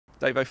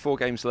Davo, 4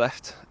 games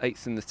left,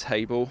 8th in the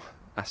table.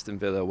 Aston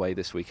Villa away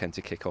this weekend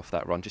to kick off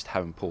that run. Just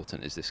how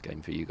important is this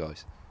game for you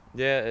guys?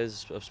 Yeah, it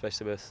is,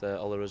 especially with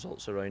all the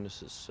results around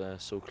us.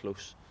 It's so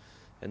close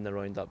in and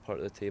around that part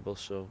of the table,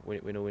 so we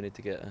know we need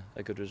to get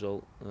a good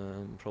result,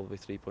 probably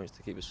 3 points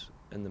to keep us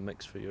in the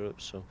mix for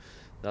Europe. So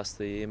that's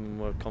the aim, and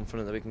we're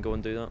confident that we can go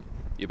and do that.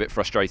 You're a bit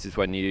frustrated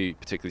when you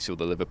particularly saw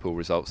the Liverpool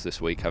results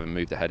this week, having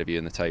moved ahead of you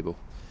in the table.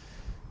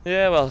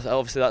 Yeah, well,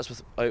 obviously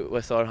that's out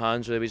with our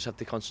hands. Really, we just have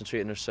to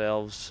concentrate on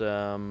ourselves.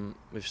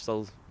 We've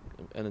still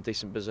in a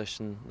decent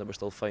position that we're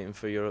still fighting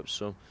for Europe.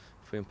 So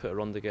if we can put a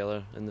run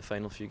together in the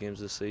final few games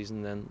of the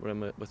season, then we're in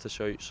with a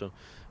shout. So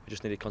we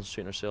just need to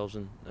concentrate on ourselves,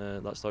 and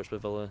that starts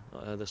with Villa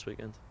this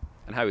weekend.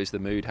 And how is the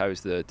mood? How is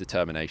the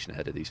determination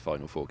ahead of these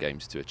final 4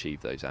 games to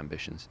achieve those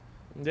ambitions?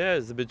 Yeah,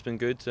 the mood's been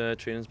good.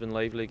 Training's been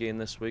lively again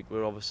this week.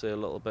 We're obviously a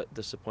little bit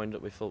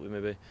disappointed. We thought we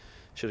maybe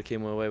should have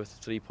came away with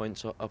 3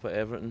 points up at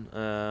Everton,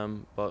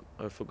 but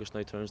our focus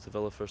now turns to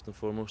Villa first and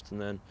foremost, and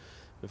then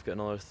we've got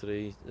another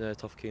 3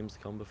 tough games to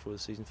come before the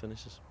season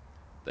finishes.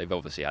 They've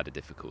obviously had a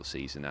difficult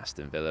season,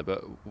 Aston Villa,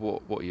 but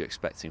what are you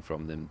expecting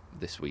from them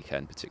this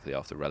weekend, particularly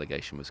after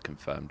relegation was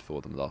confirmed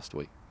for them last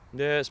week?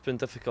 Yeah, it's been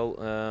difficult.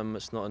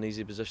 It's not an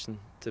easy position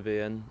to be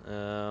in.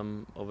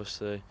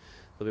 Obviously,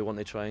 they'll be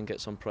wanting to try and get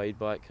some pride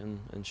back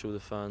and show the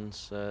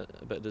fans a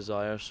bit of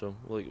desire. So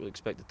we'll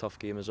expect a tough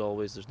game as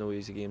always. There's no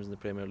easy games in the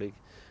Premier League,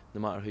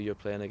 no matter who you're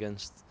playing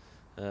against.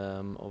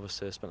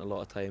 Obviously, I spent a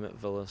lot of time at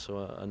Villa,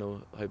 so I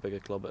know how big a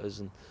club it is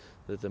and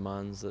the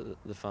demands that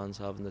the fans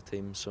have in the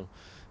team. So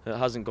it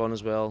hasn't gone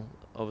as well,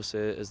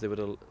 obviously, as they would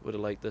have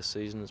liked this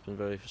season. It's been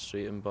very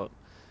frustrating, but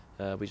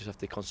we just have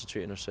to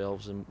concentrate on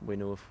ourselves, and we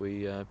know if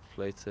we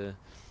play to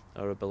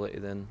our ability,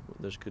 then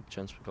there's a good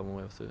chance we come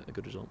away with a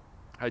good result.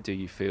 How do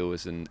you feel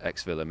as an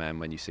ex-Villa man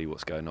when you see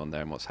what's going on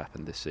there and what's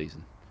happened this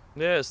season?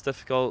 Yeah, it's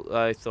difficult.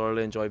 I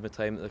thoroughly enjoyed my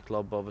time at the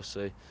club,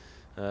 obviously.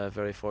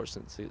 Very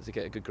fortunate to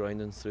get a good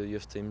grounding through the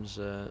youth teams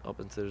up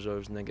into the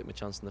reserves, and then get my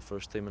chance in the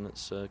first team. And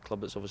it's a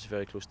club that's obviously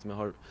very close to my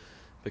heart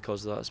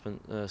because of that. I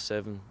spent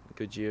 7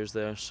 good years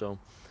there, so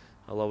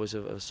I'll always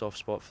have a soft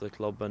spot for the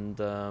club, and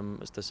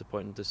it's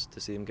disappointing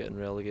to see them getting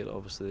relegated.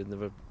 Obviously, they've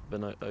never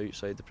been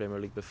outside the Premier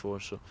League before,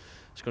 so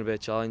it's going to be a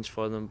challenge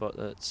for them, but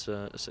it's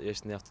a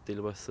situation they have to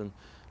deal with and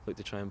look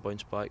to try and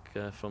bounce back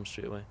from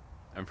straight away.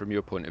 And from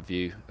your point of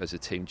view as a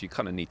team, do you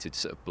kind of need to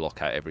sort of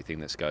block out everything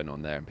that's going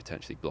on there and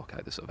potentially block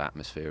out the sort of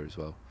atmosphere as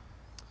well?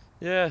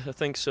 Yeah, I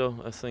think so.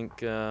 I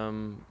think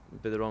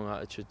it'd be the wrong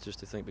attitude just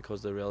to think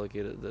because they're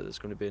relegated that it's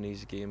going to be an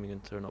easy game, you can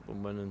turn up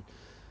and win,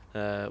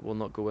 and we'll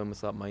not go in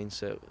with that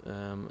mindset.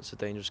 It's a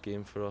dangerous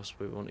game for us.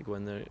 We want to go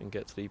in there and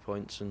get 3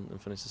 points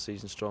and finish the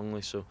season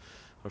strongly, so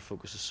our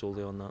focus is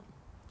solely on that.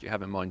 Do you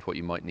have in mind what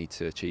you might need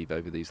to achieve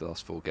over these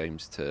last 4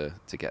 games to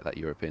get that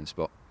European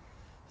spot?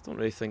 I don't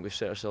really think we've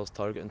set ourselves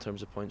target in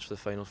terms of points for the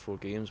final 4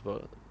 games,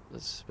 but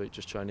it's about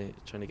just trying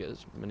to get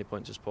as many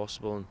points as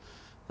possible, and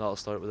that'll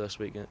start with this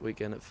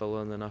weekend at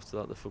Villa, and then after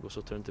that the focus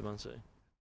will turn to Man City.